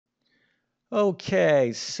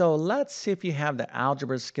Okay, so let's see if you have the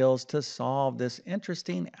algebra skills to solve this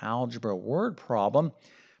interesting algebra word problem.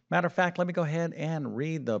 Matter of fact, let me go ahead and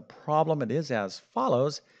read the problem. It is as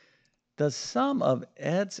follows. The sum of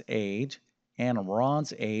Ed's age and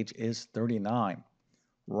Ron's age is 39.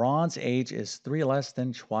 Ron's age is 3 less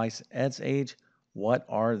than twice Ed's age. What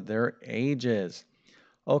are their ages?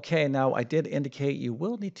 Okay, now I did indicate you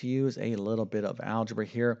will need to use a little bit of algebra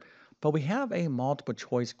here, but we have a multiple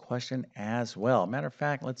choice question as well. Matter of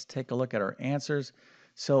fact, let's take a look at our answers.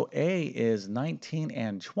 So A is 19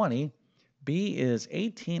 and 20, B is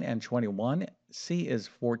 18 and 21, C is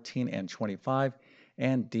 14 and 25,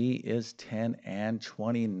 and D is 10 and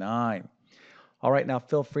 29. All right, now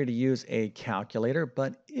feel free to use a calculator,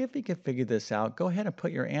 but if you can figure this out, go ahead and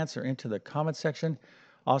put your answer into the comment section.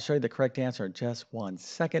 I'll show you the correct answer in just 1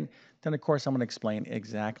 second. Then, of course, I'm going to explain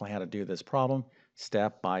exactly how to do this problem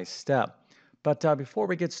step by step. But before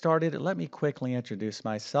we get started, let me quickly introduce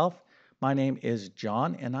myself. My name is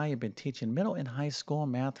John, and I have been teaching middle and high school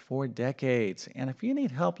math for decades. And if you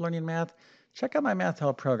need help learning math, check out my math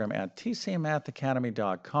help program at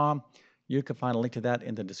tcmathacademy.com. You can find a link to that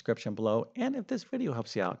in the description below. And if this video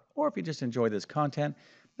helps you out, or if you just enjoy this content,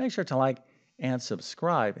 make sure to like and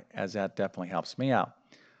subscribe, as that definitely helps me out.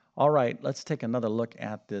 All right, let's take another look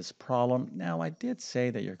at this problem. Now, I did say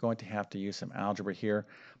that you're going to have to use some algebra here,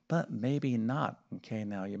 but maybe not. Okay,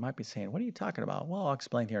 now you might be saying, what are you talking about? Well, I'll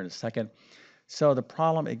explain here in a second. So the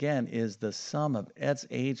problem again is the sum of Ed's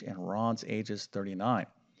age and Ron's age is 39.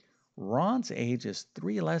 Ron's age is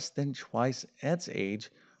 3 less than twice Ed's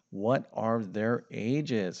age. What are their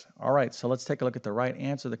ages? All right, so let's take a look at the right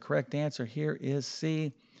answer. The correct answer here is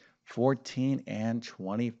C, 14 and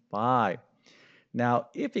 25. Now,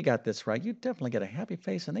 if you got this right, you definitely get a happy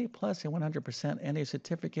face, an A plus, a 100%, and a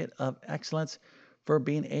certificate of excellence for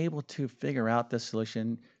being able to figure out the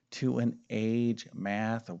solution to an age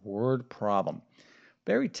math word problem.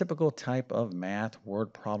 Very typical type of math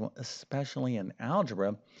word problem, especially in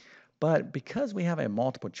algebra. But because we have a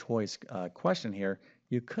multiple choice question here,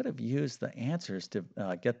 you could have used the answers to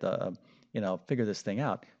get the, figure this thing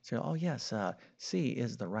out. So, oh yes, C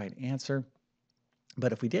is the right answer.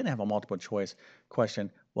 But if we didn't have a multiple choice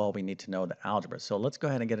question, well, we need to know the algebra. So let's go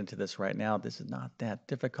ahead and get into this right now. This is not that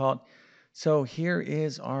difficult. So here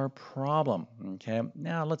is our problem, okay?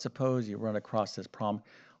 Now let's suppose you run across this problem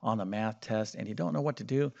on a math test and you don't know what to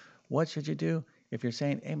do. What should you do? If you're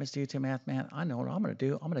saying, hey, Mr. YouTube Math Man, I know what I'm gonna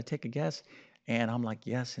do. I'm gonna take a guess. And I'm like,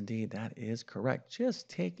 yes, indeed, that is correct. Just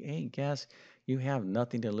take a guess. You have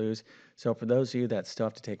nothing to lose. So for those of you that still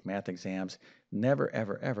have to take math exams, never,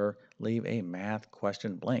 ever, ever leave a math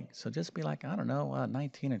question blank. So just be like, I don't know,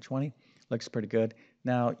 19 and 20 looks pretty good.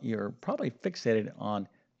 Now you're probably fixated on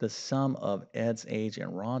the sum of Ed's age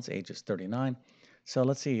and Ron's age is 39. So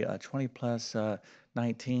let's see, 20 plus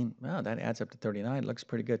 19, well, that adds up to 39. Looks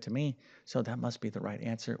pretty good to me. So that must be the right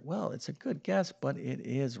answer. Well, it's a good guess, but it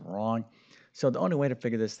is wrong. So the only way to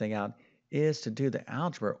figure this thing out is to do the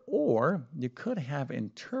algebra, or you could have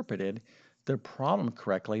interpreted the problem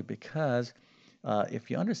correctly because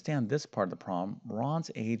if you understand this part of the problem,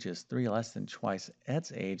 Ron's age is 3 less than twice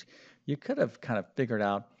Ed's age, you could have kind of figured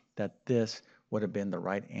out that this would have been the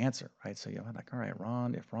right answer, right? So you're like, all right,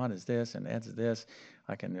 Ron, if Ron is this and Ed's this,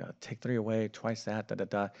 I can take 3 away, twice that, da da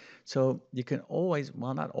da. So you can always,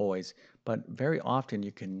 well, not always, but very often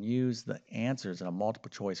you can use the answers in a multiple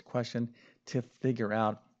choice question to figure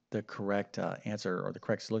out the correct answer or the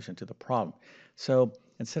correct solution to the problem. So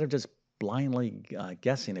instead of just blindly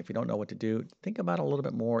guessing, if you don't know what to do, think about it a little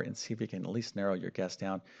bit more and see if you can at least narrow your guess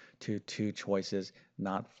down to 2 choices,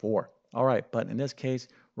 not 4. All right, but in this case,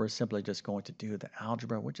 we're simply just going to do the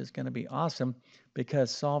algebra, which is going to be awesome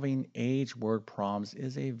because solving age word problems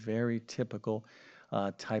is a very typical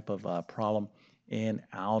type of problem in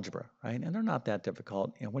algebra, right? And they're not that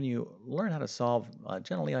difficult. And when you learn how to solve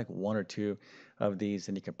generally like 1 or 2 of these,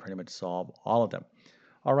 then you can pretty much solve all of them.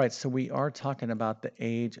 All right, so we are talking about the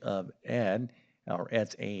age of Ed, or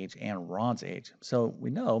Ed's age, and Ron's age. So we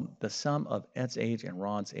know the sum of Ed's age and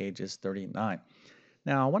Ron's age is 39.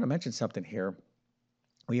 Now, I want to mention something here.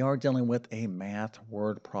 We are dealing with a math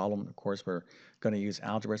word problem. Of course, we're going to use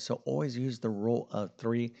algebra, so always use the rule of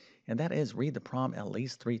 3, and that is read the problem at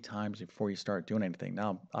least 3 times before you start doing anything.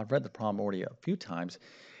 Now, I've read the problem already a few times,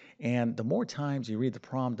 and the more times you read the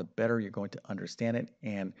problem, the better you're going to understand it.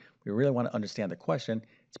 And we really want to understand the question.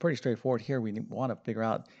 It's pretty straightforward here. We want to figure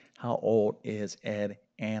out how old is Ed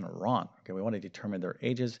and Ron. Okay, we want to determine their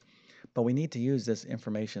ages. but we need to use this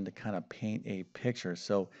information to kind of paint a picture.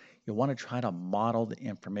 So you want to try to model the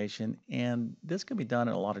information, and this can be done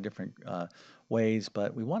in a lot of different ways,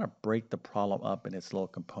 but we want to break the problem up in its little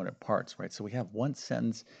component parts, right? So we have one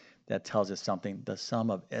sentence that tells us something. The sum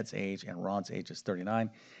of Ed's age and Ron's age is 39.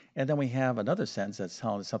 And then we have another sentence that's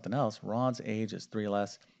telling us something else. Ron's age is 3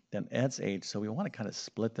 less than Ed's age. So we want to kind of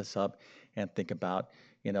split this up and think about,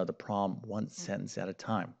 the problem one sentence at a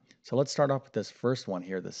time. So let's start off with this first one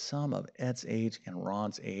here. The sum of Ed's age and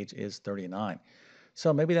Ron's age is 39.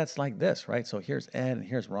 So maybe that's like this, right? So here's Ed and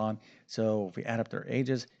here's Ron. So if we add up their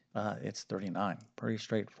ages, it's 39. Pretty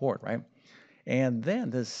straightforward, right? And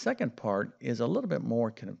then the second part is a little bit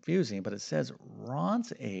more confusing, but it says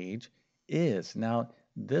Ron's age is. Now,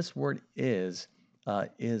 this word is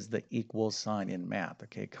the equal sign in math.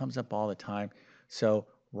 Okay, it comes up all the time. So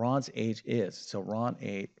Ron's age is. So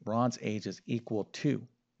Ron's age is equal to.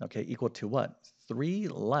 Okay, equal to what? 3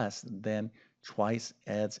 less than twice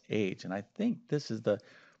Ed's age. And I think this is the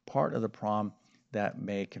part of the problem that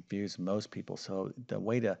may confuse most people. So the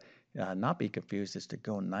way to not be confused is to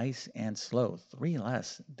go nice and slow. 3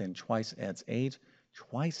 less than twice Ed's age,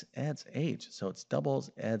 twice Ed's age. So it's doubles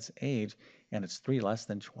Ed's age, and it's 3 less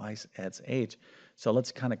than twice Ed's age. So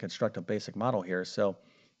let's kind of construct a basic model here. So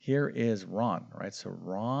here is Ron, right? So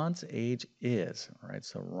Ron's age is, right?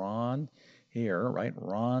 So Ron here, right?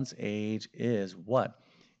 Ron's age is what?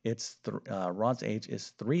 Ron's age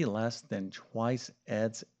is 3 less than twice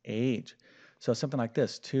Ed's age. So something like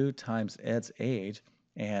this, 2 times Ed's age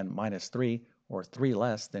and minus 3, or 3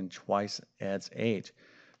 less than twice Ed's age.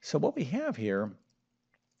 So what we have here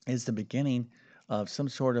is the beginning of some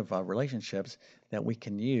sort of relationships that we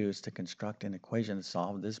can use to construct an equation to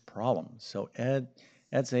solve this problem. So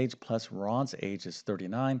Ed's age plus Ron's age is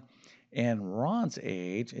 39, and Ron's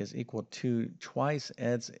age is equal to twice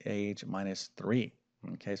Ed's age minus 3.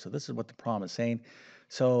 Okay, so this is what the problem is saying.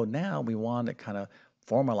 So now we want to kind of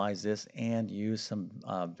formalize this and use some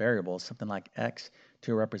variables, something like x,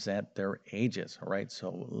 to represent their ages. All right,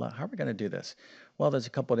 so how are we going to do this? Well, there's a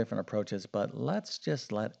couple of different approaches, but let's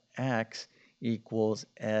just let x equals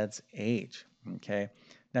Ed's age. Okay,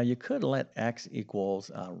 now you could let x equals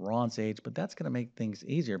Ron's age, but that's going to make things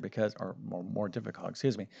easier because, or more difficult,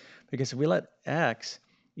 excuse me, because if we let x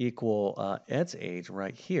equal Ed's age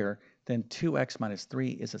right here, then 2x minus 3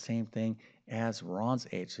 is the same thing as Ron's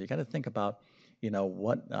age. So you got to think about,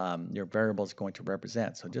 what your variable is going to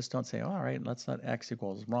represent. So just don't say, all right, let's let x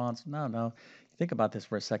equals Ron's. No. Think about this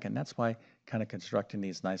for a second. That's why kind of constructing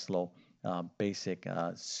these nice little basic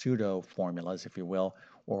pseudo formulas, if you will,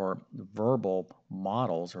 or verbal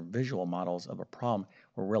models or visual models of a problem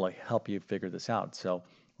will really help you figure this out. So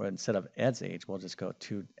instead of Ed's age, we'll just go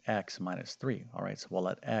 2x minus 3. All right, so we'll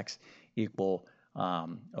let x equal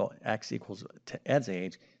x equals to Ed's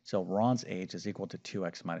age, so Ron's age is equal to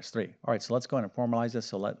 2x minus 3. All right, so let's go ahead and formalize this.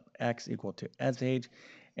 So let x equal to Ed's age,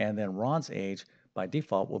 and then Ron's age by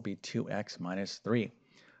default will be 2x minus 3.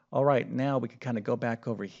 All right, now we can kind of go back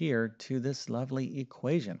over here to this lovely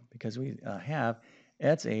equation because we have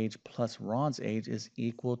Ed's age plus Ron's age is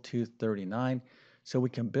equal to 39. So we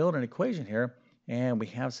can build an equation here, and we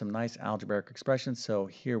have some nice algebraic expressions. So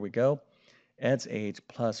here we go. Ed's age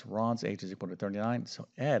plus Ron's age is equal to 39. So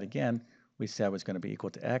Ed, again, we said was going to be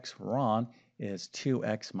equal to x. Ron is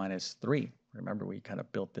 2x minus 3. Remember, we kind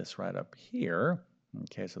of built this right up here.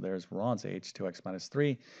 Okay, so there's Ron's age, 2x minus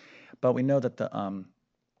 3. But we know that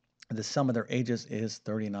the sum of their ages is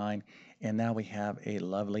 39. And now we have a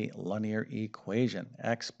lovely linear equation.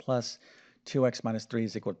 X plus 2x minus 3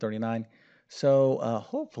 is equal to 39. So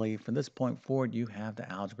hopefully, from this point forward, you have the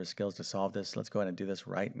algebra skills to solve this. Let's go ahead and do this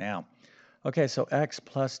right now. Okay, so x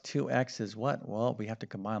plus 2x is what? Well, we have to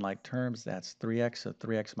combine like terms. That's 3x, so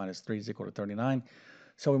 3x minus 3 is equal to 39.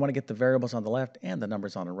 So we want to get the variables on the left and the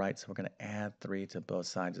numbers on the right, so we're going to add 3 to both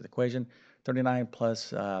sides of the equation. 39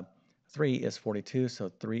 plus 3 is 42, so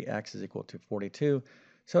 3x is equal to 42.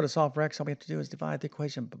 So to solve for x, all we have to do is divide the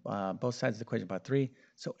equation, both sides of the equation by 3.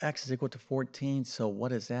 So x is equal to 14, so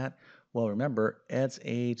what is that? Well, remember, Ed's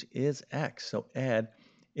age is x, so Ed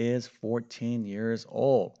is 14 years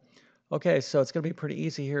old. Okay, so it's going to be pretty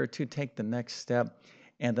easy here to take the next step.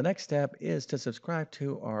 And the next step is to subscribe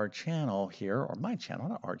to our channel here, or my channel,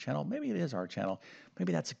 not our channel. Maybe it is our channel.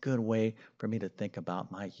 Maybe that's a good way for me to think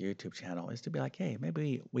about my YouTube channel, is to be like, hey,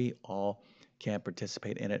 maybe we all can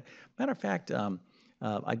participate in it. Matter of fact,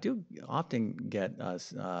 I do often get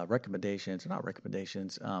recommendations, or not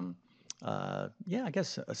recommendations, yeah, I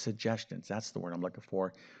guess suggestions. That's the word I'm looking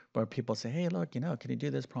for. Where people say, hey, look, can you do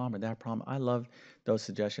this problem or that problem? I love those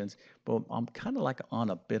suggestions, but I'm kind of like on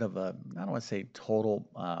a bit of a, I don't want to say total,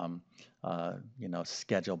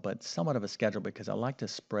 schedule, but somewhat of a schedule because I like to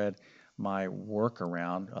spread my work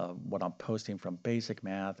around what I'm posting from basic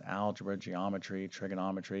math, algebra, geometry,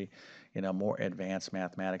 trigonometry, more advanced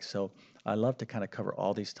mathematics. So I love to kind of cover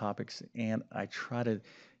all these topics, and I try to,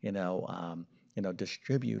 you know, um,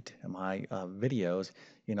 distribute my videos,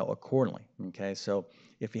 accordingly. Okay, so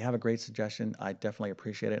if you have a great suggestion, I definitely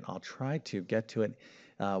appreciate it. I'll try to get to it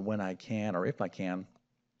when I can or if I can.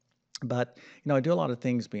 But I do a lot of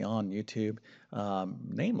things beyond YouTube.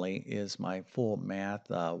 Namely, is my full math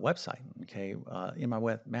website. Okay, in my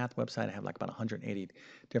math website, I have like about 180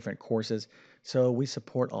 different courses. So we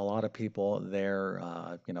support a lot of people there.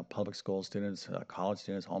 Public school students, college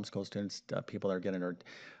students, homeschool students, people that are getting or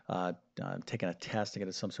taking a test to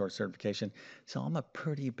get some sort of certification. So I'm a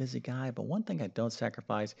pretty busy guy. But one thing I don't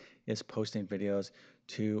sacrifice is posting videos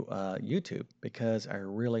to YouTube because I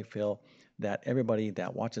really feel that everybody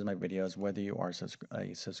that watches my videos, whether you are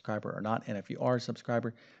a subscriber or not, and if you are a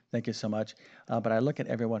subscriber, thank you so much. But I look at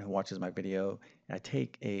everyone who watches my video, and I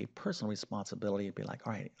take a personal responsibility to be like,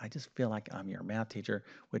 all right, I just feel like I'm your math teacher,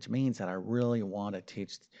 which means that I really want to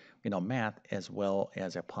teach, math as well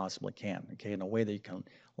as I possibly can, okay, in a way that you can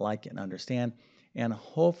like and understand. And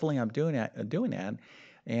hopefully I'm doing that.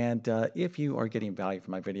 And if you are getting value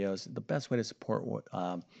from my videos, the best way to support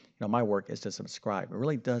my work is to subscribe. It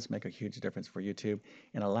really does make a huge difference for YouTube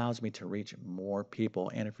and allows me to reach more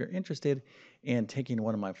people. And if you're interested in taking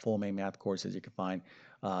one of my full main math courses, you can find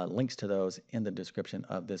links to those in the description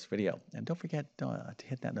of this video. And don't forget to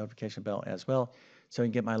hit that notification bell as well so you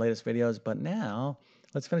can get my latest videos. But now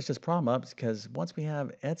let's finish this problem up because once we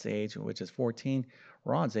have Ed's age, which is 14,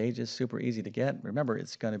 Ron's age is super easy to get. Remember,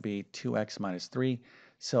 it's going to be 2x minus 3.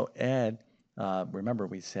 So Ed, remember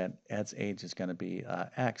we said Ed's age is going to be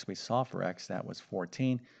x. We saw for x that was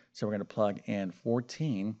 14. So we're going to plug in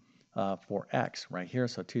 14 for x right here.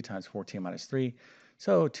 So 2 times 14 minus 3.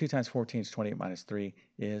 So 2 times 14 is 28 minus 3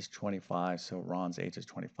 is 25. So Ron's age is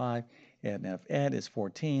 25. And if Ed is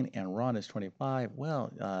 14 and Ron is 25,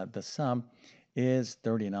 well, the sum is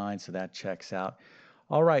 39. So that checks out.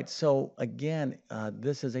 All right, so again,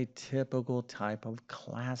 this is a typical type of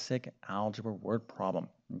classic algebra word problem,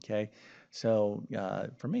 okay? So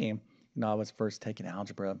for me, I was first taking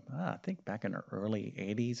algebra, I think back in the early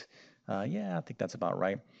 80s. Yeah, I think that's about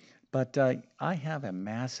right. But I have a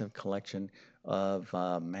massive collection of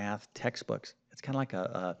math textbooks. It's kind of like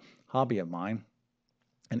a hobby of mine,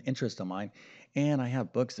 an interest of mine. And I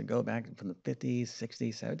have books that go back from the 50s,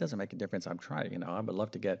 60s. So it doesn't make a difference. I'm trying, I would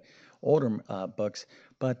love to get older books,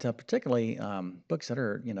 but particularly books that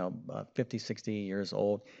are, 50, 60 years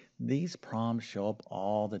old. These problems show up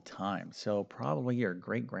all the time. So probably your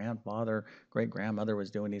great grandfather, great grandmother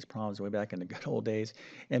was doing these problems way back in the good old days.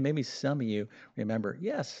 And maybe some of you remember,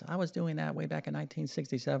 yes, I was doing that way back in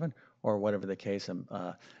 1967 or whatever the case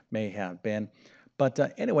may have been.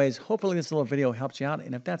 But anyways, hopefully this little video helps you out.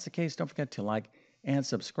 And if that's the case, don't forget to like and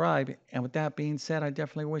subscribe. And with that being said, I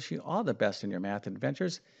definitely wish you all the best in your math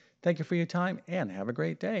adventures. Thank you for your time and have a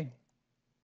great day.